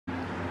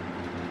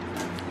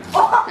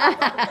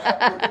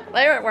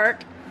There it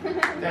worked.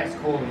 That's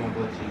cold in my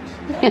butt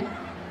cheeks.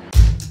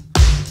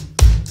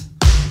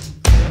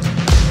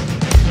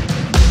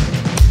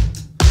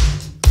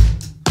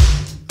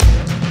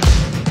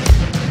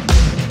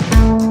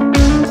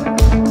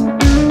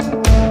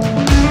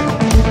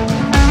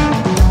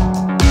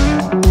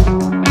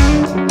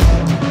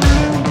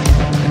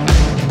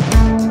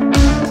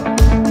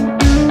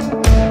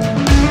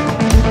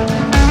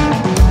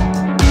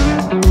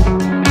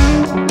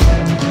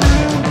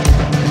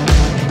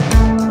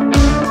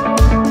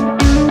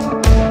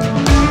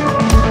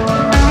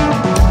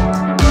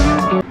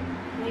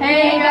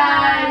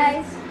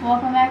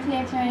 Welcome back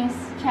to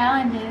today's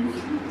challenges.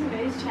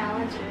 Today's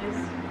challenge is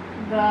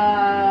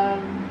The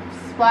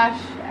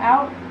Splash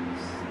Out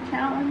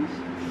Challenge.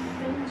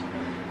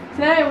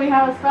 Today we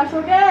have a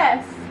special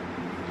guest.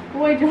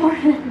 Boy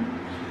Jordan.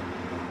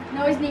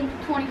 no, he's named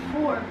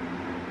 24.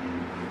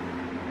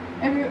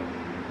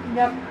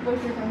 Yep,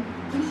 what's your turn?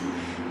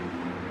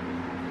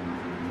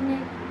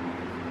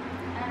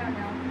 I don't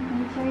know.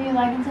 Make sure you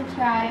like and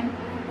subscribe.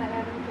 That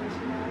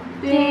application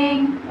now.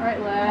 Ding!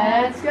 Alright,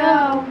 let's go.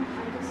 I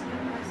just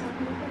hit myself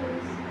in the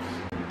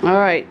face. All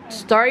right,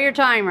 start your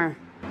timer.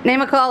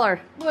 Name a color.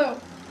 Blue,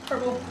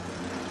 purple,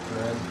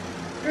 Red.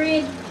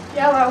 green,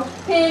 yellow,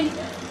 pink,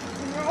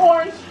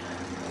 orange,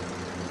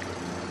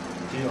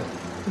 Teal.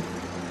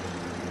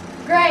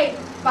 gray,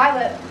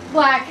 violet,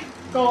 black,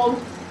 gold,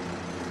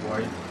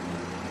 White.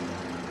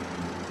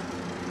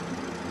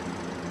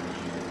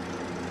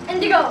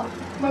 indigo,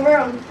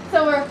 maroon,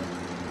 silver.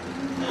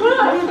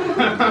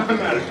 I'm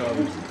out of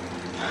colors.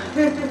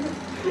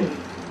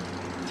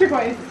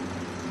 Turquoise.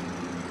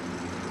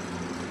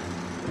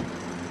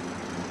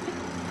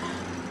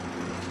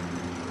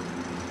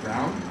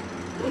 Brown.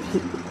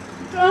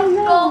 Oh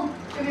no. Gold.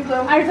 Give me blue.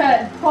 I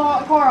said it.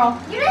 Coral.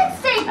 You didn't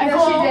say Yes,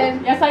 gold. she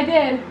did. Yes, I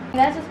did.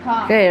 That's just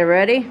pop. Okay,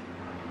 ready?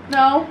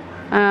 No.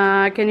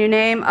 Can you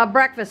name a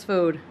breakfast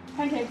food?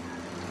 Pancakes.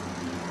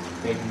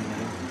 Bacon and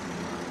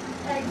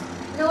eggs.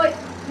 Eggs. No, wait.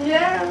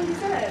 Yeah, you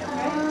said it.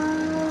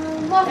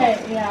 Waffles.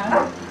 Okay,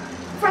 yeah.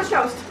 French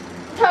toast.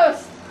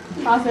 Toast.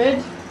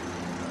 Sausage.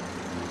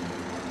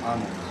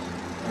 Almonds.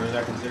 Or is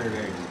that considered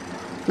eggs?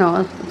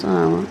 No, that's all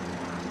I want.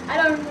 I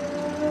don't know.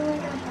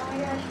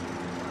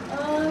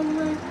 Oh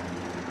my gosh.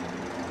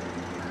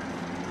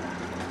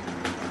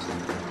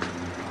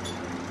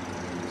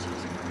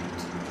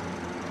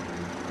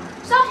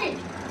 Sausage.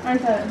 I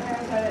said it.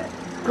 I said it.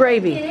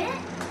 Gravy. In it?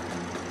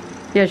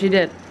 Yes, you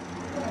did.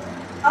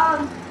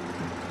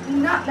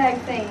 Nutmeg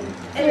thing.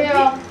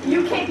 Cereal.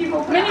 UK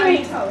people put Mini it on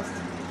wheat. toast.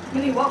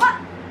 Mini what?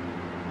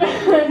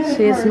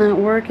 See, it's not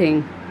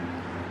working.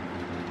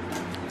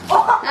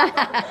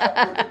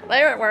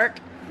 There it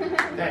worked.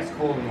 That's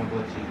cold in my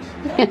butt cheeks.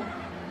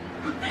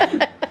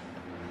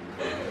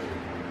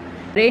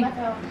 Ready? Let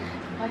go.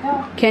 Let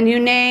go. Can you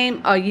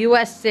name a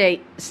U.S.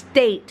 state?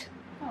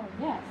 Oh,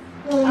 yes.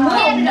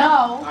 Canada.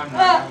 No. I'm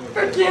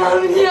not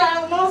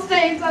Yeah, most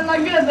states. I'm not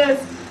good at this.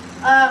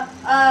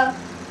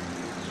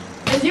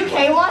 Is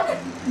UK one?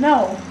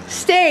 No.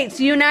 States,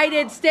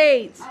 United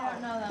States. I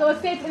don't know that. So what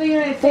states in the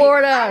United States? I don't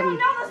Florida. know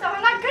this stuff.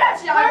 I'm not good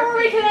at Where were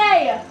we geography.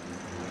 today?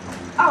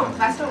 Oh,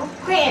 that's still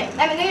Clinton.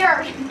 I'm in New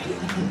York.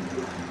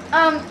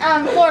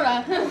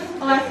 Florida.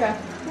 Alaska.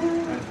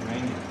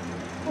 Pennsylvania.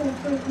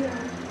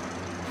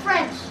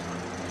 French.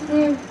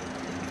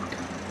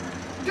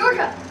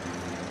 Georgia.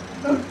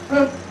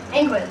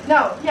 England.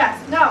 No.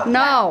 Yes. No.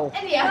 No.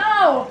 India.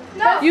 No.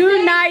 No.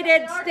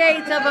 United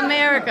States of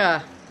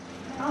America.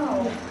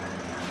 Oh.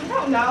 I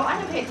don't know. I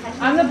didn't pay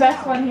attention. I'm the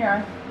best one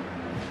here.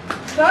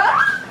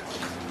 Ah!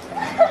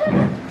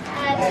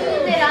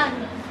 It on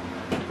me.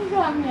 You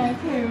got me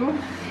too.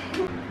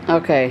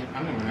 Okay.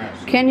 I'm never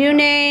next. Can you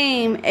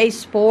name a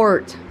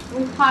sport?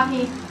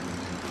 Hockey.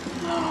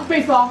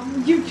 Baseball.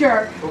 You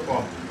jerk.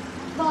 Football.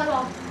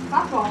 Volleyball.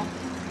 Softball.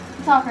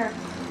 Soccer.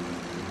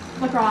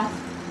 Lacrosse.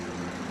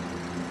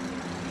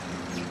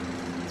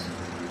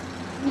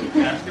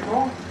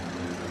 Basketball.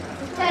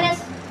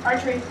 Tennis.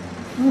 Archery.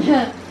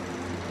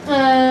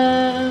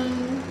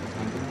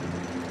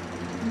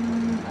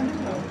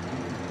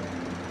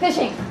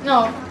 Fishing.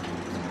 No.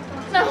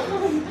 No.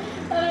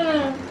 I don't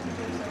know.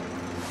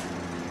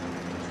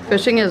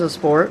 Fishing is a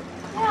sport.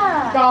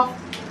 Yeah. Golf.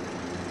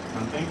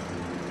 Hunting.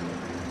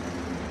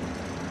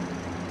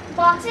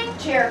 Boxing.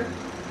 Cheer.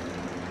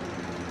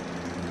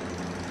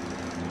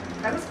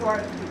 That was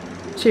sport.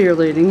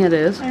 Cheerleading, it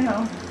is. I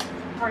know.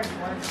 Hard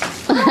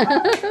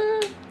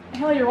sport.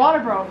 Hell, your water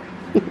broke.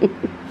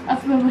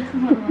 That's what reminds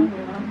me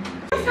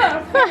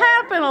of. What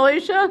happened,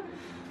 Alicia?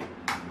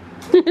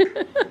 We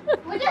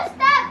just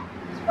stopped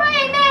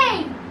spraying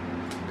me.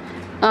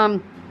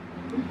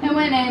 It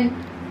went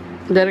in.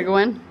 Did it go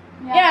in?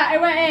 Yeah,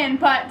 it went in,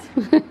 but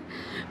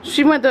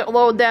She went to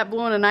load that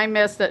balloon and I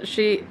missed it.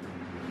 She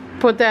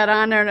put that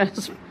on there and it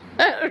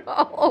spat it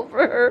all over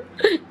her.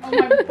 oh,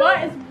 my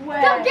butt is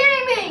wet. Stop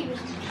getting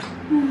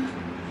me.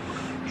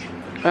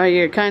 Are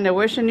you kind of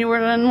wishing you were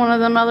in one of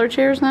them other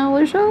chairs now,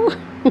 Alicia?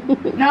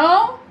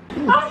 No?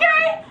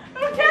 Okay!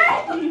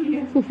 Okay!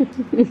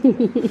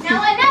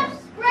 Now I know.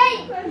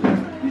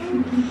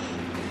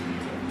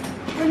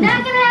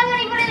 even have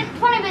anybody in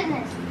funny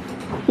business.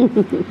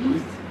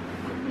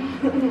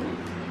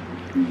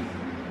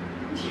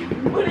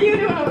 What are you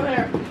doing over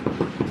there?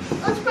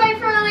 Let's pray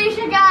for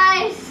Alicia,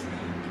 guys.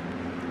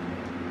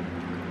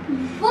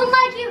 One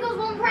mic equals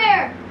one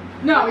prayer.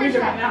 No, you're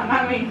doing it now,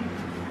 not me.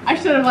 I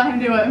should have let him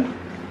do it.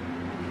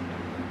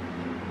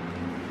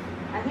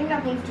 I think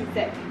that thing's too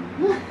thick.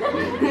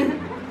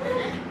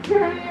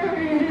 Turn your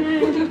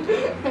head.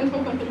 I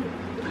don't want it.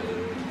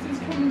 This is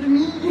coming to me.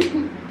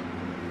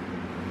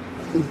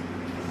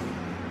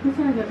 What's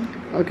gonna do?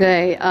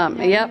 Okay,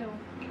 yep.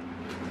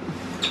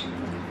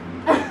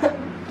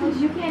 Oh,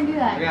 you can't do I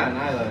that. got an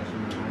eyelash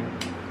in my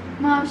eye.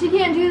 Mom, she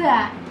can't do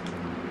that.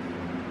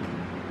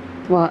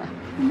 What?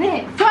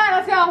 This. Come on,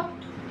 let's go.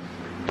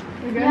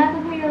 You You good? have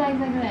to put your legs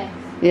like this.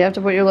 You have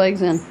to put your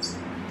legs in.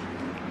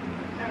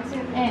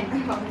 In.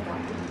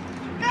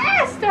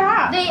 Ah,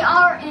 stop. They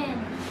are in.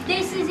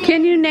 This is in.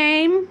 Can you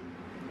name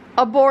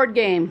a board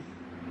game?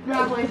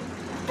 Monopoly.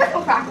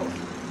 Pickle crackles.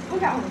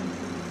 Look at one.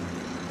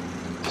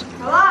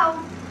 Hello?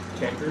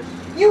 Checkers.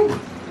 You.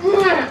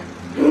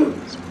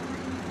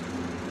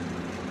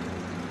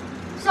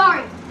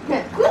 Sorry.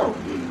 Cool.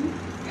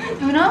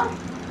 Uno?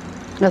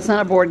 That's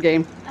not a board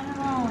game. I don't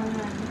know.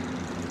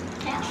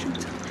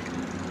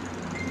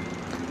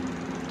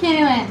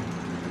 Candyland.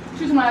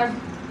 Choose some letters.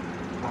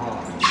 Oh.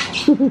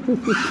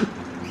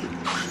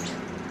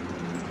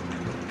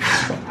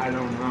 I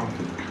don't know.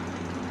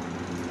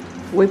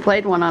 We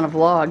played one on a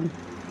vlog.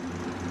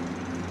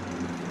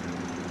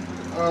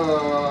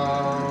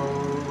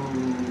 Oh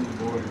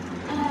boy.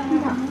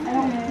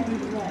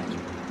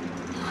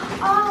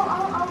 Oh.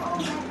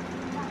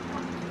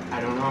 I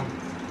don't know.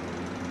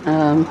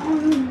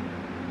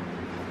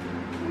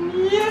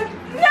 Yeah.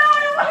 No, I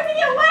don't want to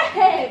get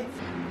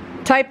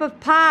wet. Type of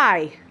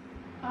pie.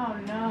 Oh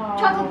no.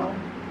 Chocolate.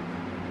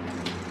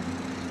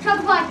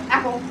 Chocolate pie.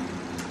 Apple.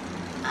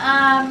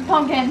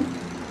 Pumpkin.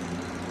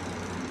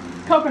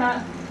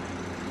 Coconut.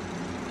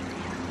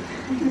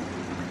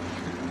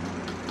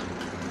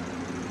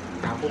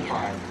 Apple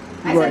pie.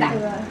 I said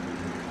apple.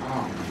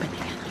 Oh.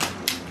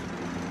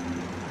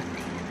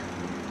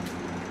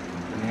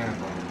 Banana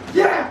pie.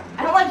 Yeah. I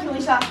don't like you,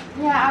 Lisa.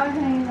 Yeah, I was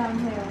gonna use that one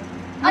too.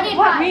 Onion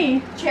What, pie.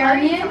 me? Cherry.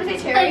 Onion? Somebody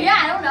say cherry. Yeah,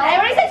 I don't know.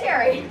 Everybody say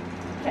cherry.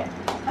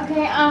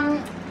 Okay,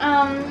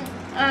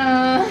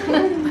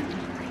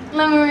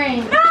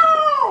 Lemonade.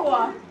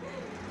 No!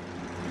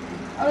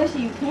 Alicia,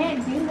 you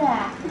can't do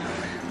that.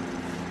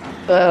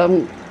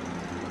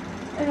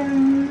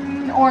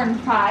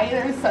 Orange pie.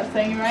 There's such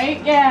thing,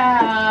 right?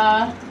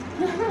 Yeah.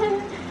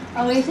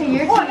 Alicia,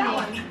 you're Oh,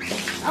 that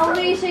cheating.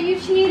 Alicia, you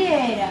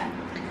cheated.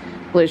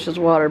 Alicia's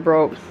water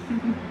broke.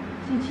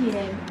 She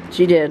cheated.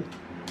 She did.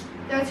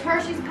 There's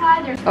Hershey's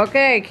pie. There's.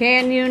 Okay,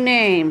 can you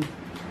name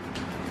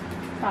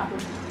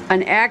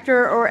an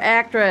actor or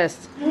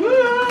actress?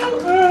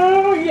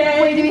 Oh,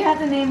 yay. Wait, do we have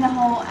to name the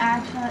whole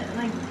action?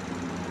 Like,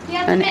 You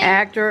have to An make-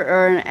 actor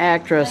or an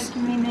actress?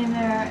 can we name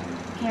their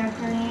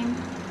character name?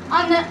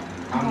 on the.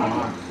 I'm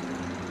not.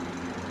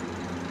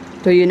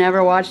 Do you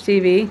never watch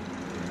TV?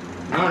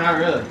 No, not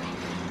really.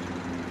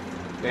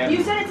 Damn.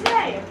 You said it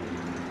today.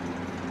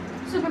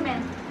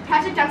 Superman.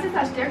 Patrick Johnson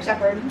 / Derek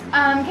Shepard.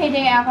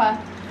 KJ Apa.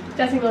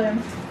 Jesse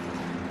Williams.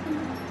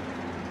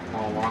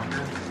 Paul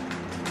Walker.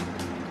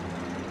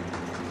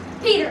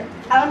 Peter.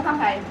 Alan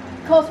Pompey.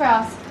 Cole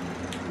Sprouse.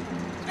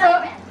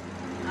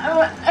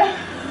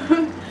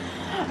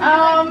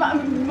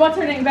 What's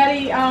her name?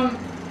 Betty.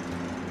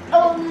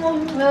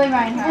 Lily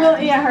Reinhardt.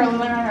 Well, yeah, her. Lily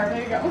Reinhardt.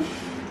 There you go.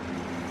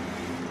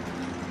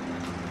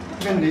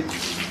 Mindy.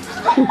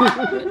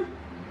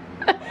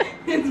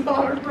 It's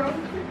all broke.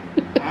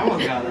 I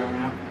almost got that one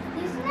out.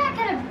 Isn't that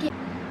gonna get?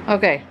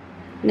 Okay.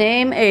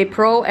 Name a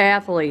pro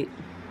athlete.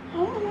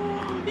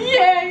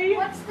 Yay!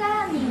 What's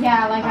that mean?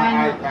 Yeah, like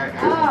I know.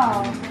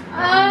 Oh.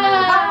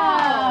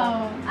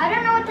 I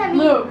don't know what that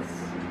means. Luke.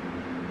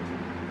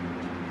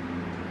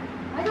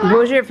 Why do I-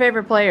 Who's your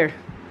favorite player?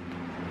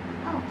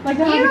 Like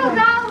the Hero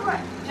Hunter. Dollar.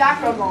 Jack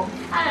Rogel.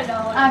 I don't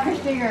know. Chris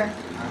Digger.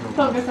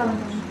 Focus on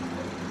him.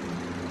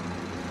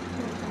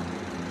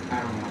 I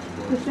don't know.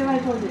 Just say what I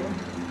told you.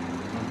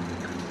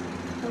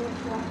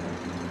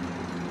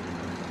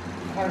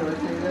 How do I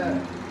say that?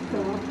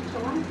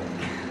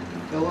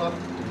 Fill up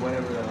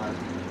whatever the last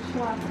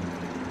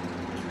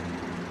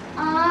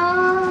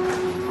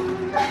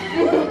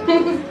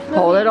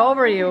Hold it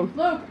over you.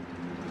 Luke,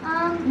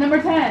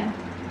 number 10.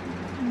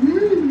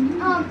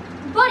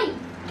 Buddy.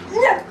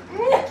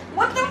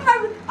 What the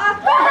fuck?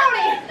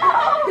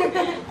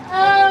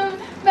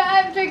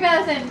 Drake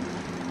Madison.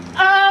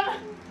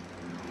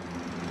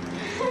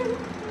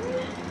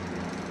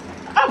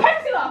 Oh,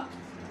 Pepsi.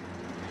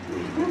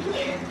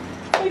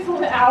 Please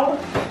hold it out.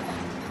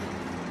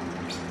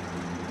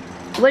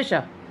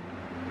 Alicia.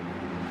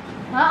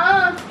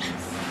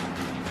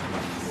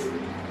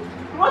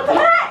 What the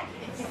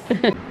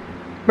heck?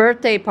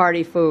 Birthday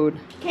party food.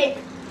 Cake.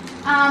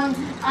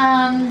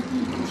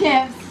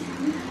 Chips.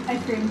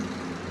 Ice cream.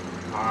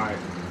 Alright.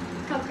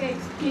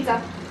 Cupcakes.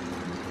 Pizza.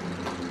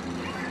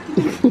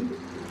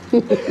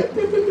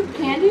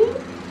 Candy?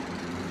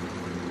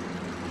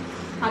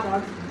 Hot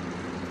dogs.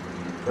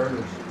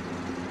 Burgers.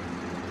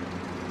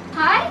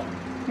 Hi?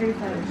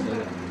 35. Said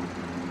it.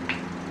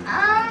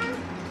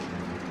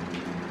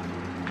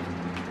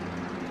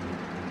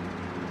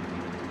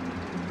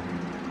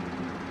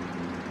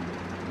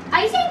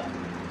 Icing?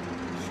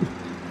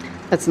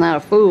 That's not a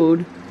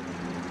food.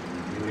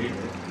 You eat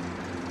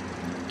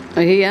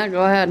it. Yeah,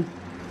 go ahead.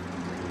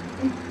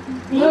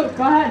 Luke,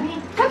 go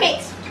ahead.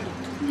 Cupcakes.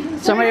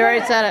 Somebody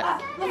already said it.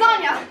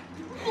 Lasagna.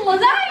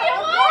 Lasagna?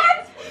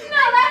 What?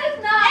 No, that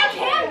is not. It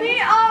can be.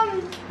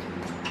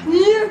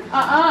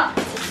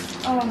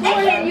 Oh It my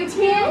can. You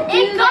can.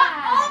 It got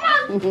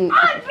almost Mhm.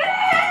 on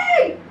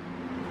me.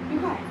 You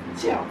quiet.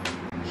 Chill.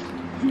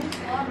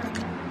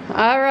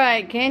 All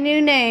right, can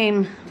you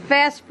name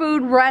fast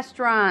food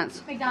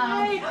restaurants?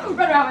 McDonald's. Hey,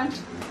 Red Robin.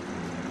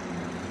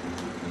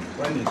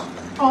 Wendy's.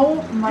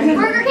 Oh my god.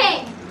 Burger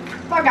King.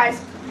 Five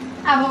Guys.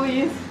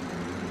 Applebee's.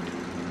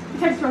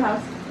 Texas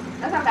Roadhouse.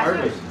 That's not fast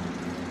Arby's. food.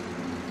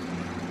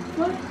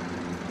 What?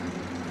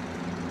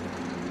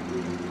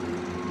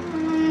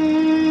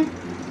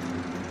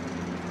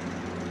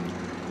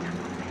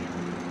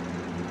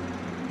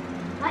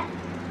 What?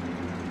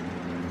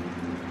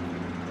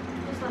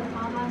 Just let it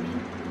fall on me.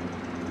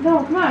 No,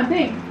 come on,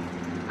 think.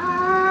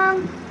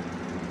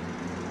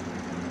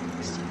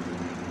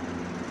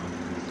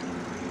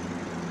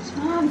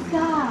 Mom,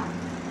 stop.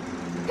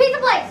 Pizza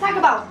place.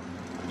 Taco Bell.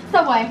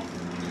 Subway.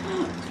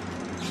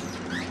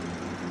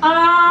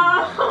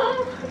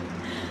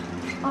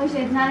 Oh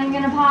shit, it's not even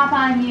gonna pop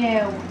on you.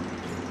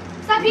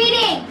 Stop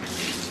eating.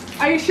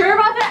 Are you sure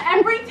about that?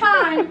 Every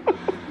time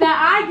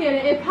that I get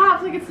it, it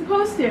pops like it's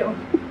supposed to.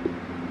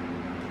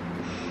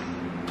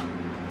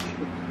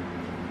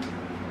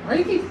 Why do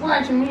you keep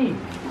flashing me?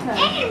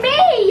 Eat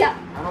me. I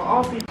don't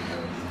all be.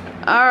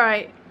 All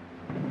right,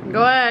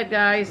 go ahead,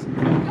 guys.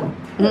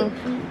 Mhm.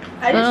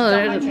 I Oh,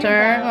 there's a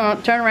turn. Oh,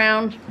 turn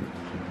around.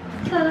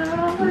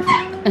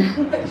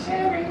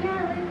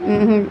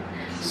 Mhm.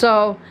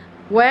 So,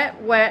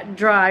 wet, wet,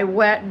 dry,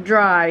 wet,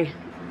 dry.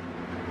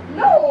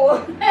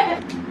 No.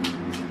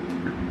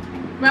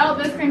 Well,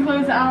 this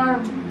concludes our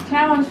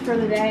challenge for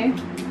the day.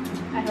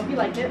 I hope you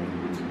liked it.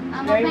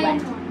 I'm Very a wet.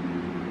 painful.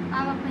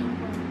 I'm a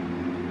painful.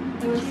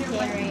 It was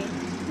scary.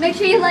 Make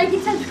sure you like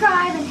and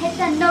subscribe and hit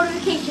that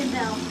notification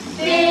bell.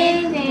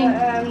 Ding, ding.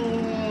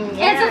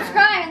 And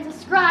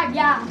subscribe,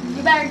 yeah.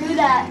 You better do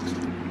that.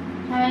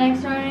 Have an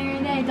extraordinary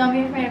day. Don't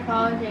be afraid of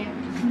College James.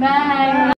 Bye.